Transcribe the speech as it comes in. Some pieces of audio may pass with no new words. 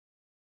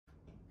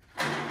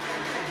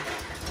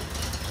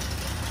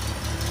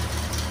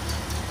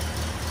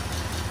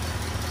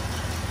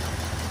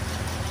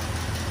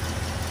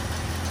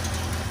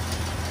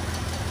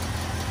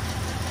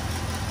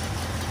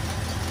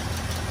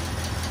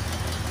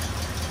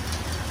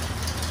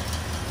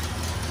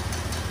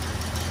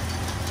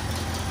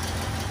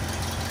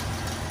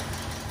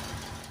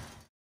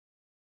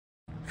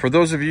For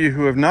those of you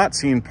who have not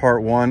seen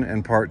part 1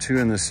 and part 2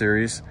 in this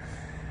series,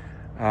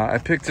 I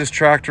picked this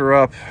tractor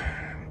up,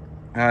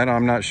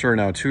 I'm not sure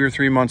now, 2 or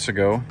 3 months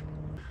ago.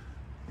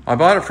 I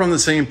bought it from the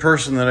same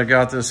person that I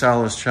got this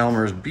Alice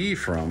Chalmers B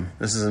from.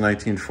 This is a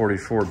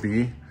 1944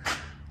 B.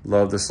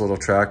 Love this little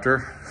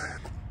tractor.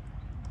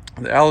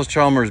 The Alice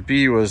Chalmers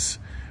B was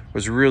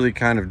really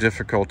kind of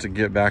difficult to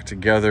get back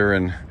together,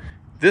 and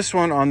this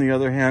one, on the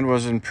other hand,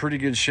 was in pretty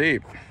good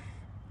shape.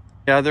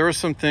 Yeah, there were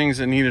some things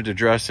that needed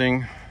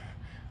addressing,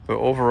 but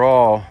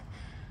overall,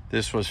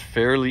 this was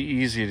fairly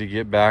easy to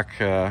get back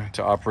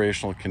to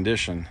operational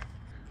condition.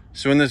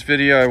 So in this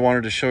video, I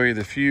wanted to show you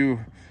the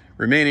few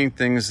remaining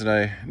things that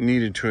I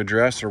needed to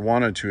address or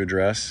wanted to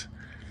address.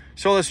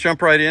 So let's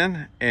jump right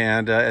in,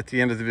 and at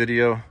the end of the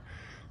video,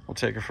 we'll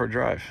take it for a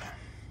drive.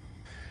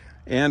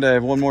 And I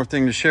have one more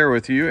thing to share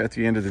with you at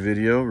the end of the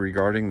video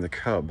regarding the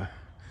Cub.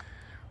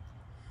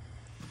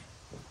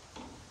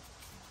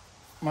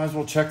 Might as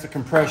well check the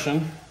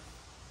compression.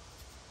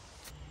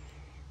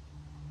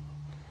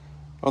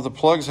 Well, the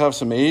plugs have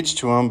some age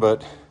to them,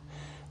 but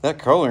that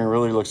coloring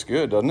really looks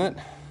good, doesn't it?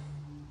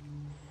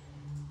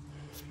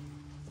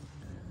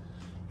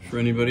 For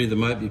anybody that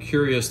might be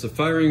curious, the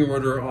firing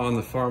order on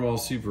the Farmall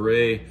Super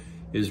A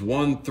is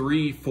 1,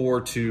 3,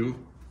 4, 2,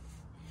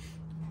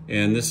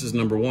 and this is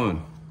number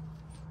 1.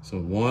 So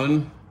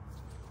 1,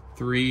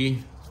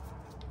 3,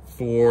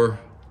 4,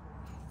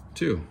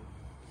 2.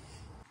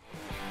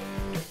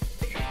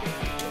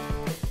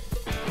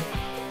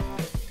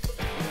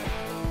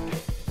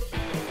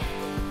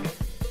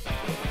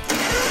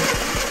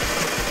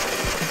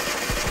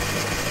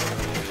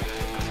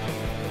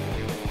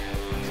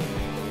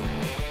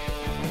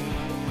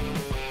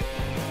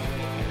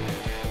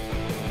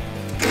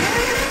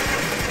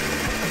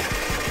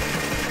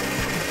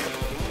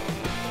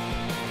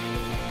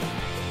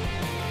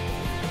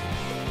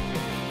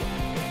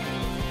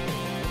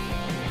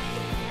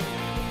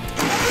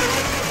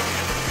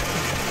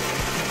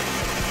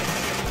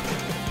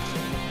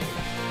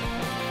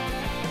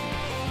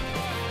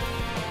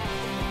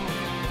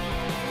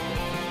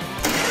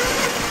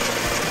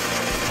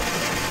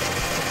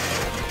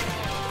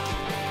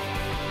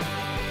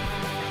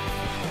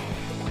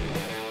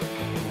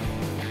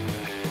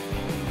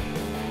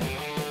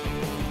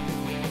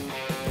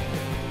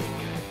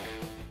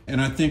 And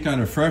I think on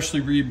a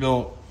freshly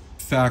rebuilt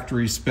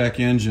factory spec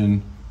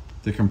engine,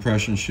 the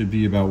compression should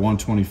be about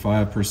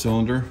 125 per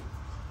cylinder.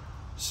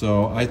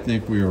 So I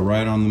think we are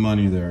right on the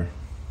money there.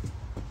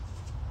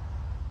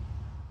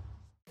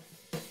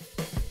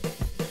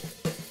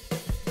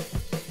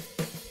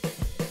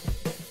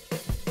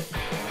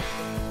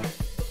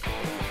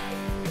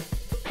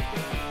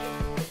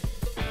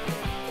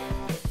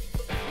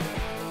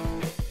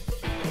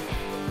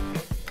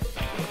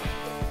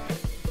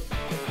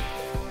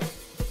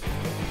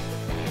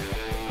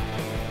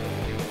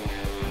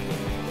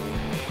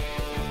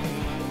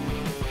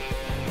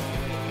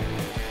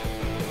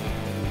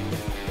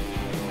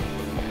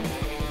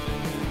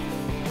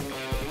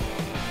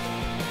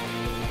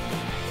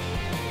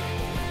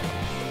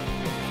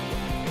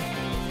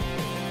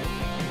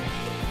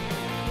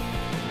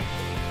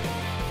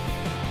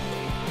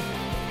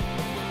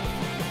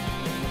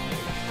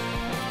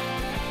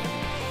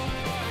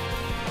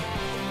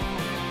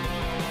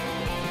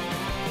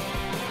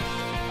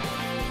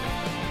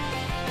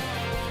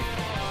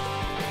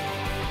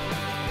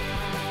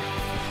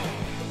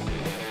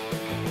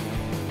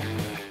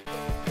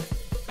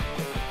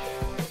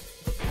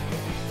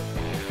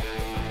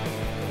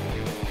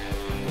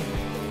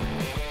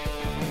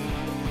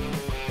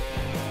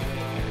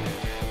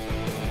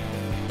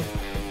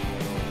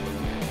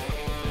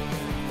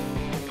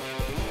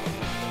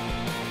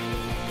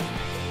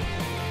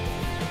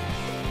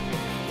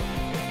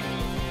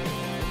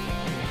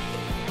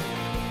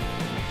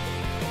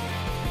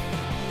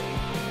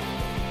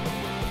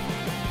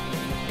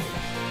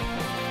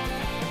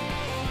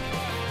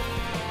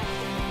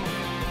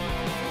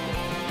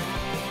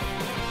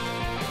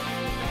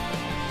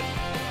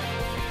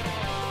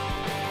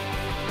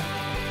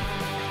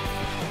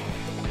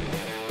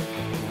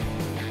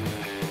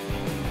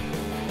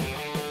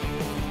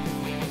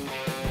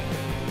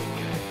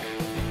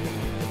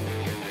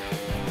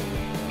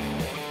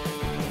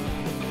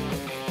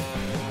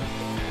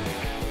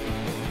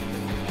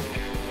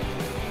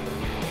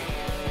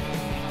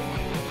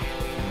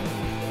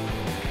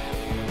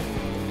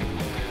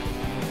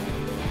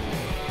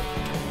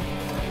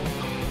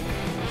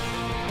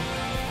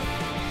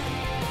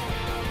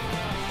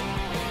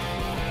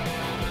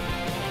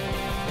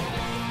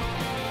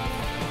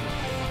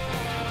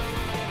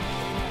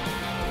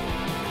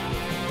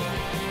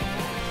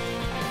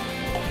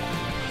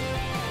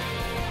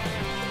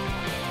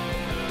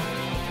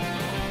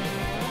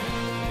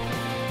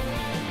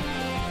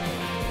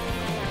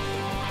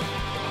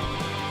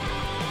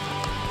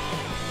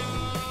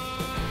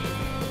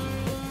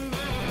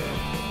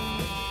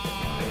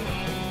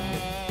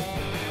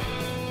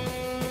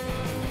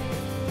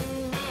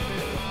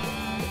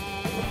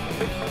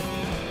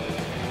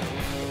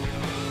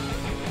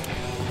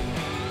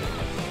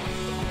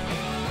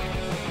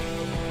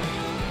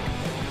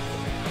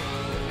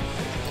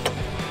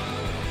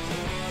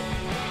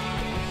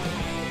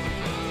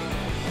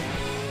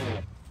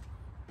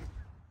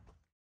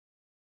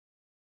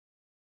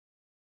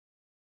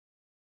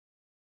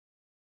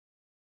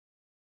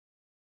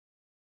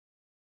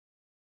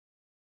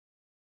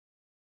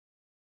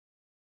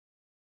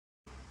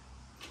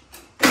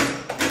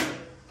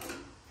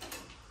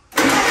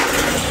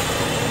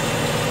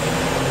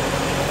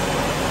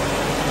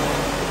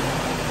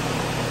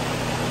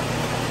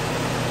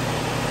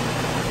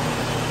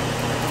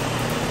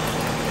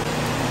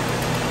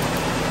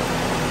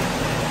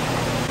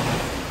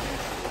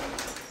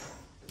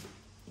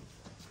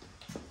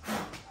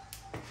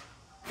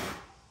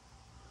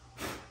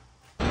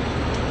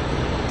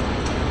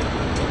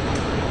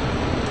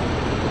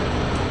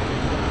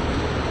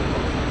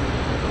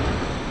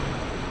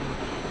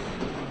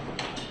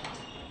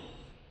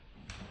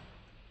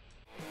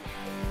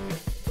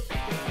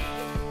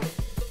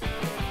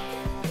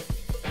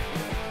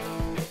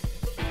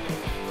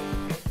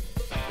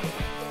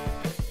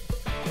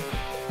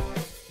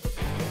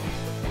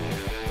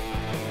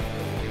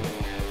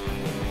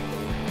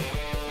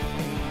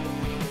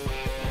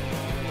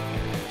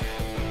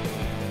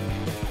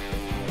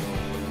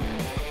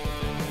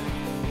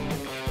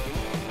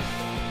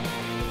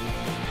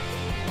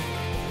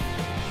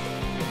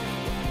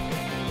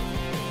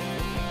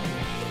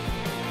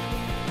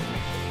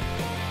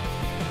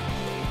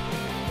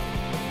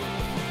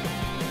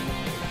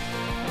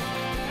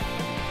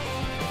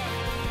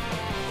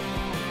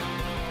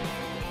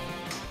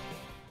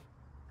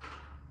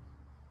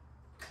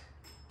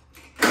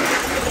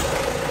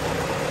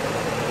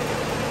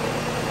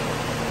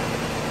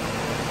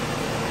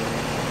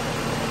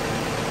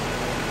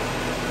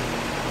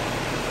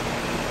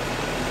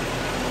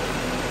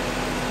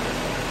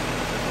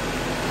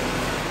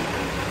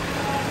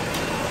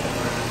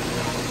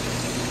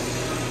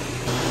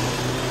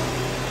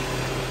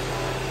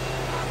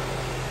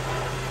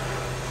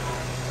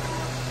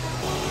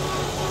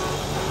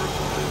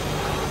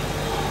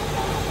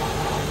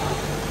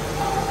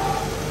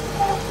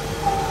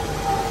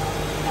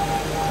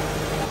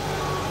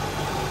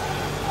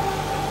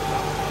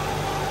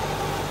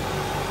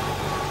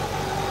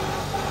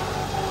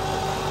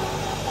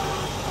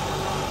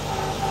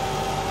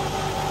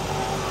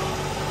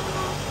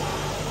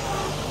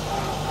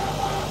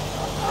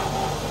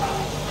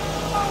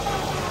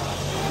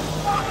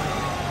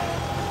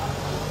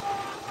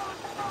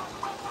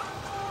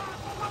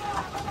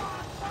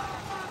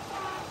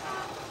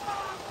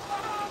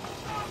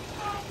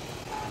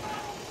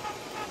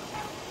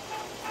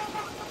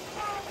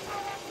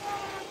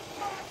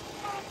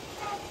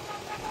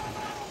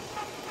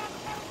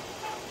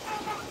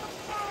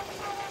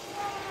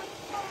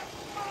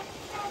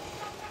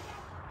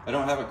 I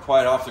don't have it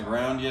quite off the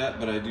ground yet,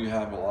 but I do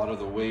have a lot of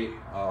the weight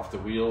off the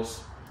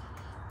wheels.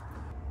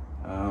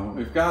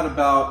 We've got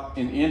about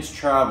an inch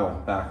travel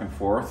back and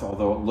forth,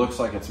 although it looks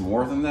like it's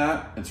more than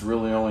that. It's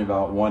really only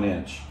about 1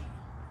 inch.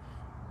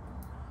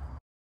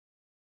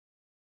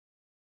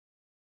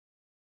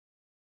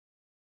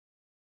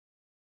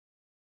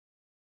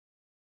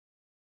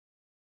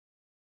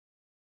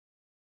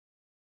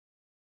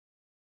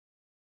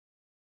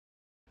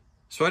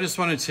 So I just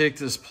want to take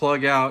this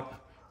plug out,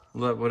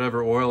 let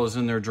whatever oil is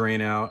in there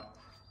drain out.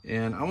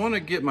 And I want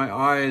to get my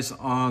eyes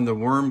on the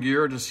worm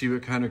gear to see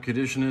what kind of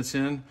condition it's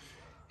in.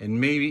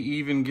 And maybe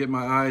even get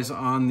my eyes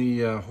on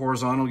the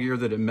horizontal gear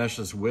that it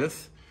meshes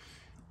with.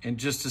 And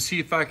just to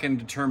see if I can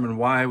determine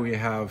why we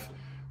have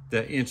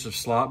that inch of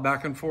slop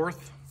back and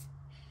forth.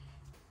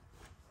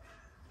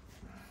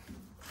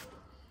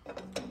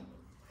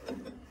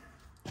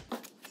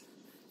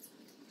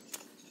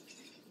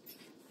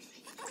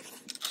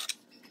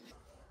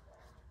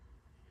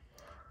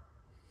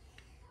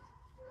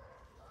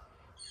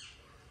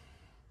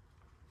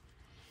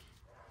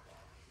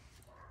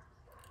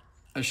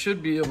 I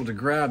should be able to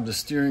grab the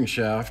steering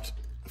shaft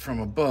from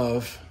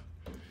above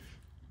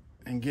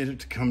and get it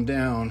to come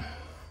down.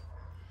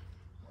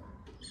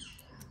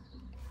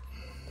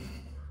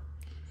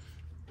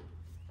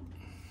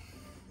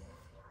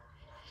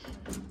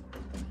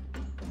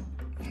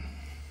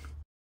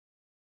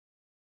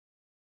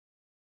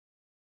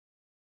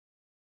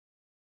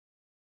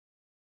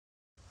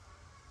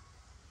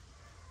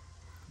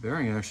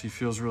 Bearing actually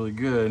feels really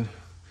good.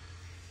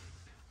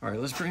 All right,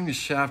 let's bring the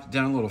shaft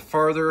down a little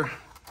farther.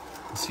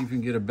 Let's see if we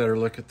can get a better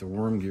look at the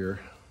worm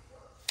gear.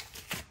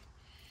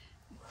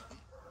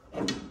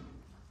 There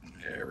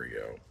we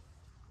go.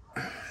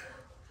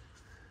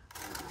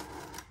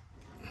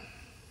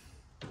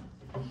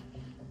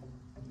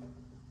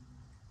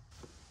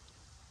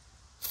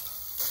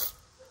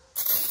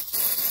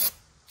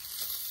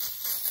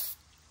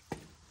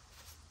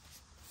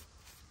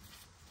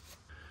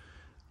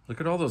 Look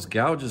at all those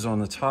gouges on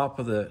the top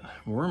of that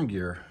worm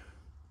gear.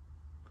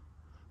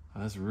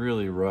 That's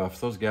really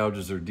rough. Those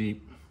gouges are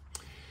deep.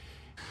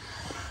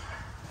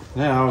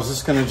 Now, is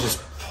this gonna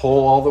just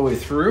pull all the way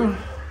through?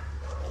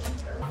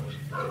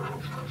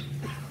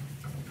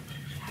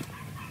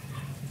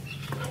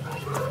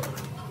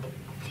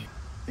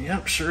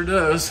 Yep, sure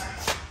does.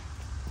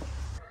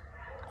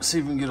 Let's see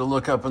if we can get a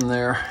look up in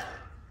there.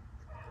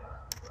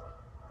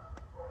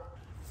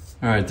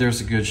 All right, there's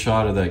a good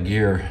shot of that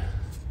gear.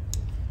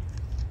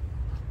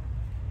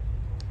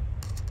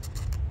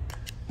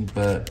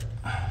 But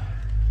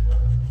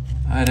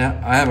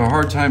I have a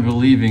hard time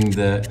believing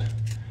that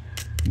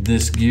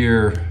this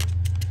gear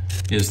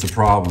is the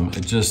problem.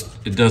 It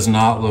does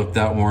not look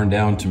that worn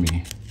down to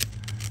me.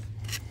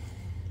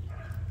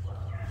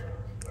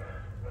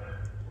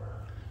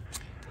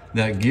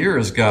 That gear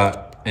has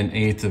got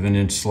 1/8 of an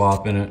inch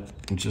slop in it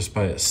just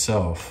by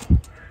itself. And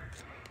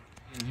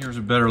here's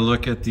a better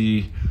look at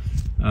the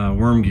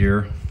worm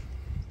gear.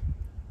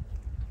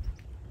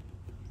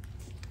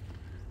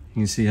 You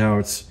can see how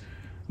it's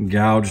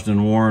gouged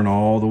and worn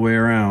all the way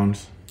around.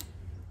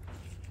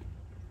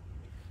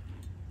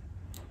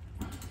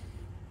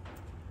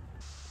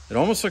 It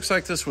almost looks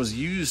like this was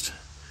used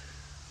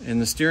in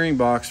the steering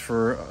box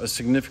for a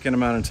significant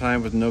amount of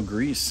time with no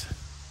grease.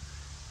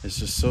 It's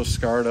just so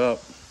scarred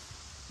up.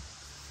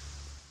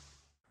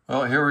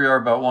 Well, here we are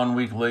about 1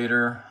 week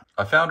later.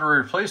 I found a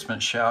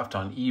replacement shaft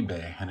on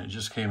eBay and it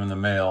just came in the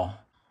mail.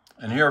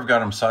 And here I've got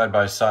them side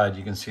by side.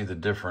 You can see the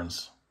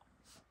difference.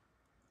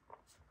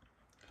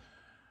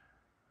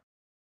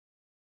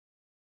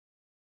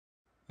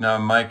 Now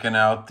I'm miking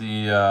out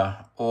the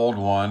old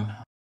one.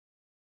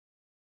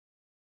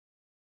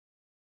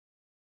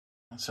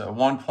 It's at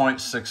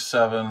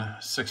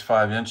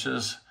 1.6765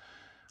 inches.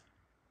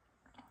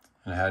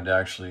 And I had to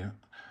actually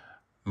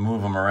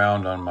move them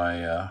around on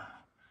my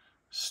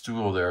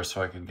stool there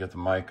so I could get the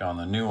mic on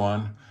the new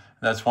one.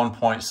 That's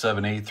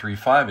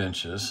 1.7835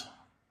 inches,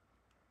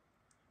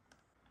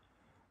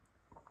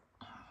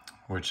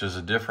 which is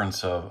a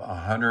difference of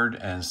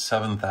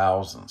 107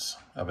 thousandths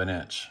of an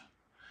inch.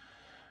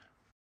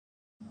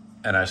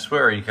 And I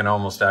swear you can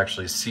almost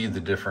actually see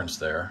the difference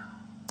there.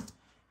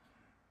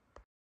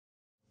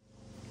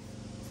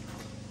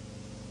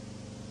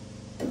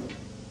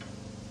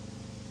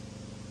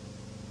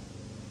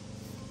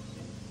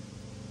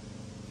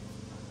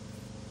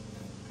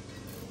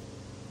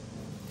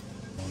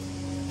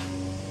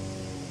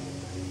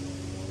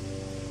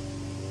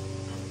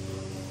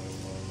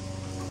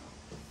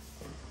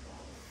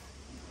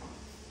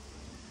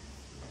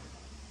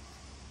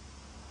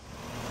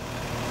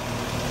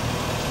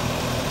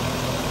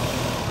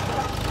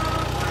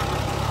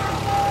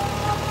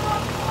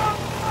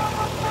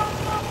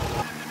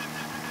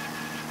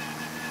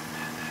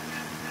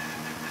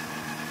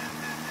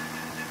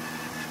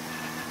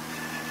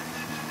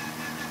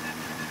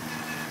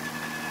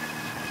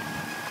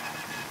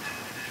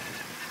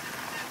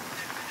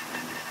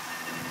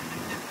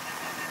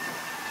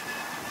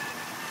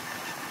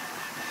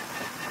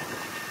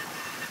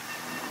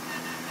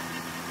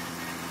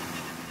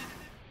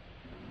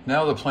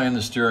 Now the plane,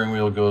 the steering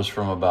wheel goes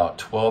from about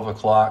 12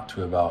 o'clock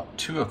to about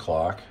 2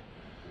 o'clock.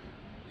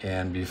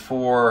 And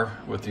before,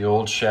 with the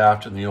old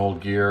shaft and the old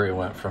gear, it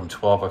went from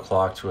 12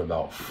 o'clock to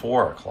about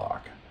 4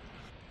 o'clock.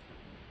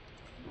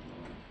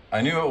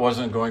 I knew it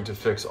wasn't going to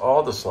fix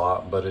all the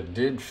slop, but it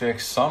did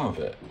fix some of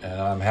it,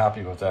 and I'm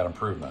happy with that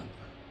improvement.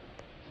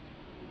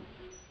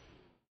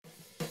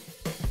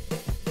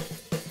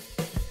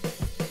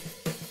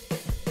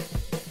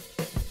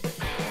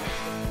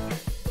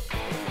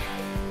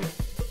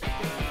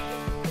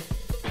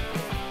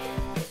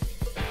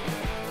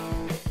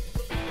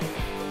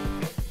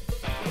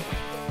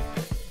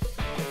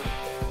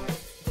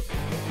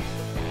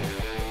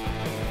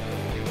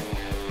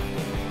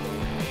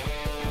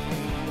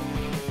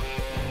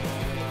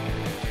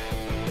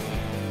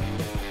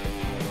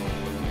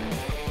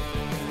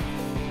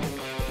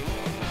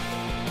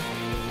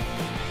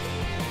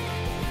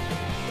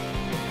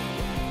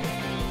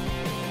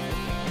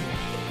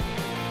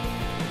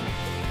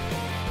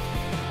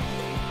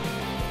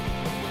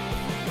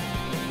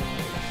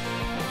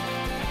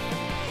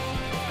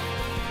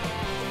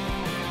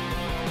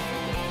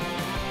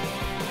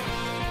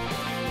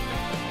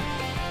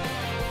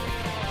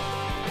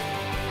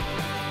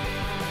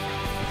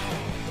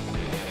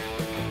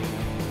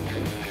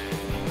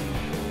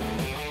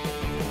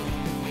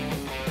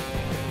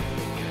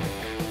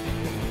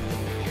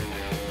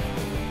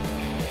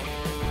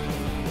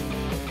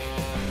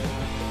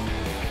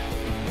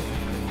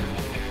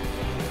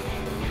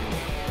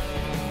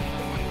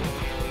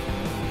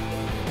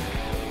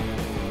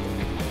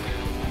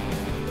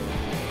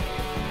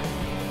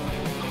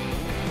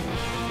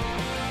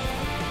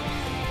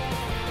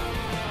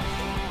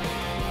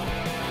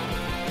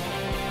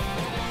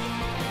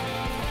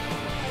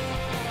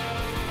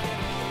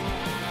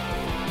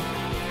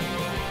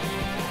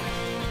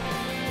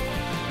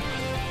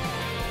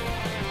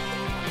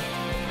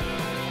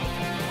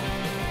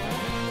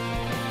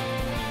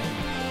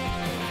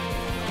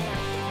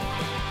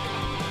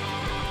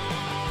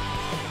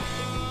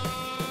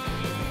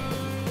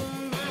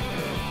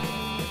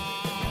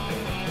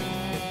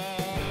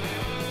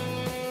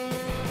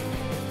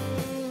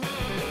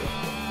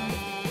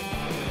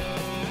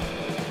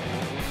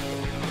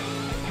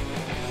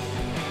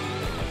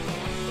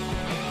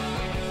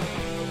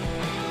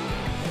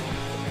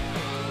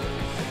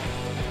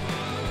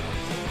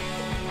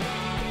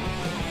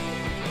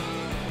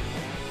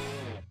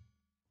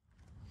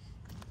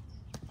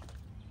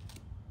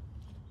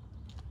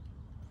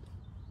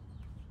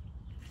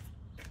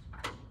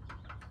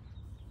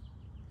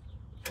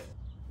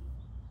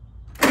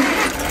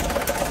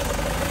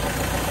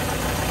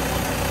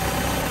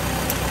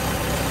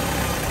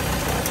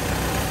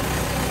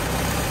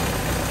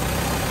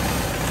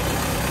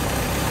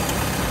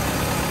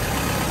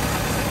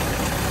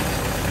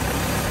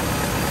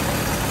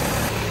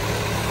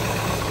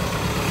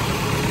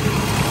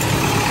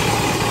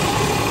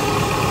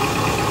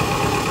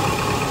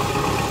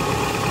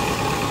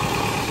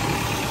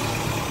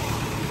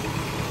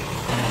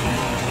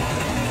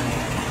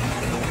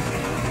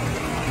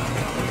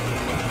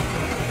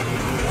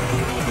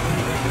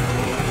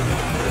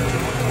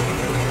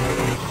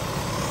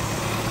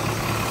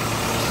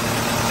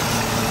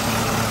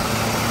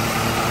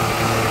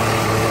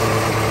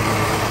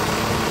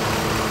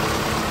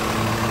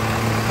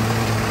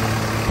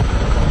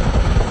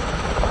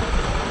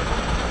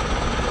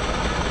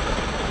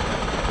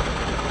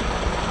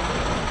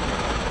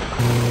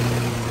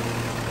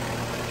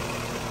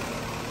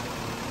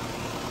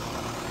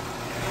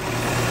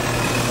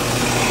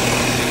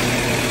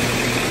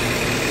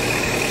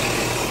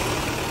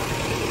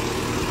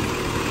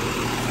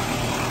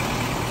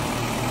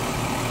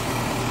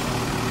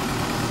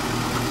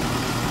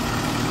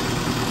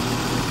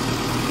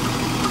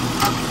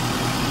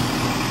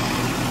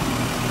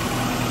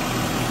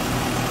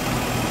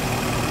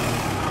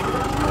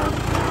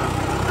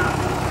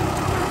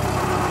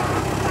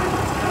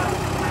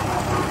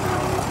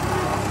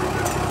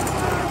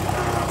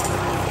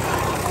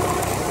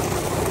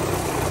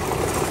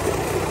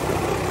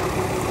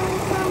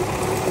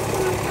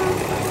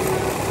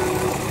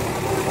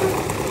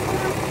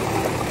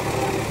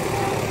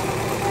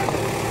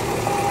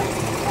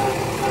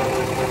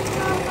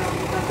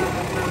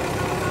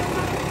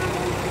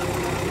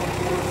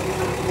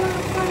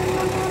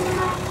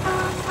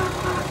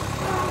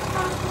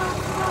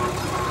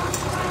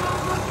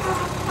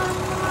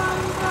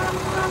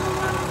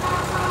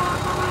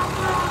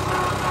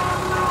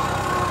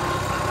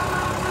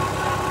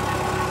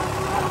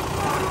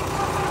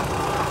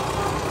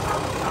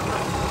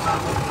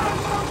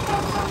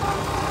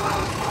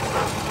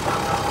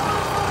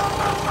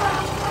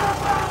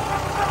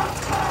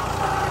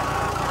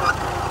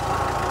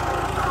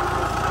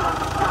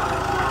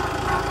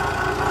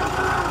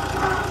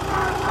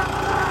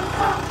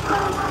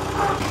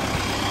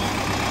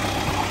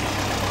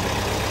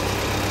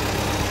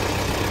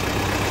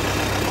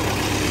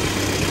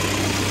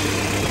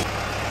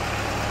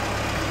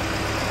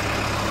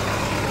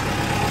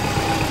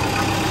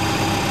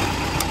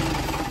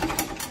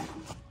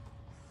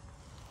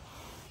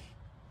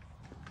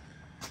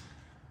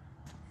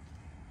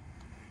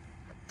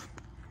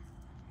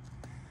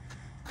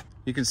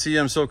 You can see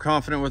I'm so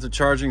confident with the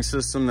charging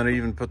system that I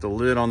even put the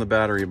lid on the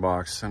battery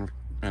box. And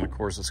of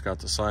course it's got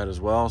the side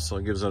as well, so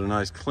it gives it a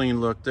nice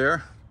clean look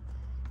there.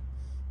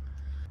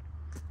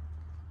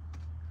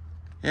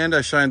 And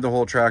I shined the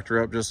whole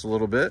tractor up just a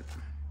little bit.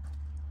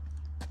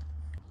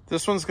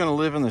 This one's gonna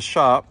live in the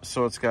shop,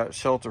 so it's got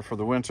shelter for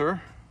the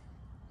winter.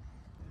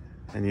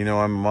 And you know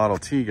I'm a Model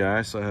T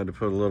guy, so I had to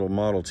put a little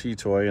Model T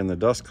toy in the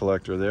dust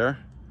collector there.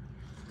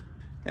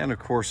 And of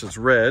course it's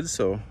red,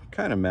 so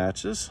kind of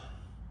matches.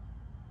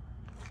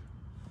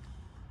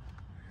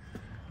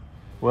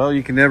 Well,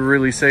 you can never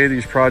really say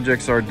these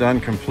projects are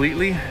done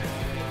completely,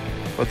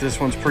 but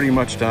this one's pretty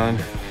much done.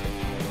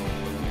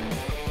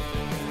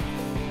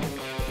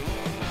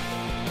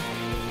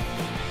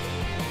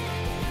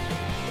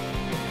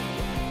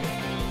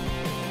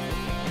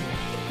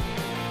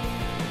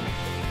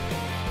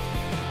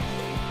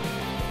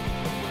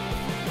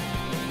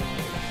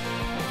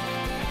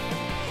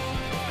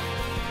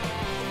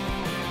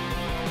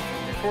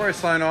 Before I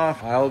sign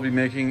off, I'll be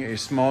making a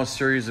small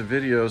series of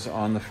videos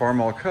on the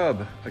Farmall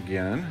Cub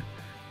again.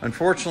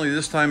 Unfortunately,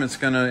 this time it's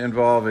going to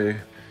involve a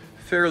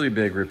fairly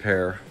big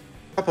repair.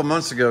 A couple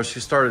months ago, she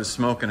started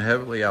smoking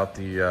heavily out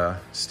the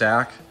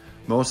stack,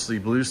 mostly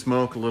blue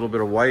smoke, a little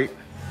bit of white.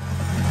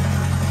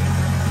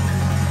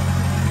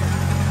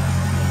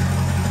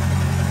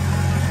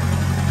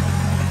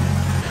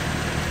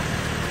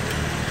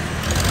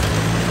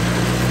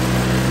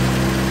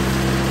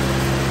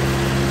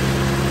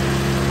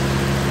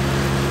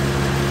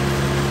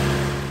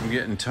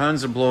 Getting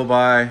tons of blow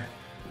by.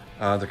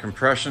 The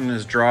compression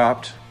is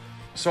dropped.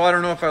 So I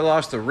don't know if I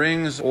lost the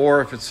rings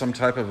or if it's some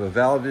type of a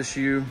valve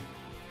issue.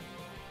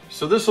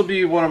 So this will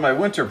be one of my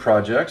winter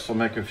projects. We'll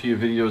make a few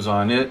videos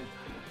on it.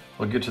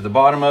 We'll get to the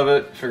bottom of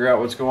it, figure out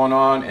what's going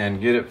on,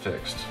 and get it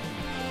fixed.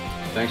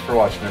 Thanks for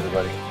watching,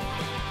 everybody.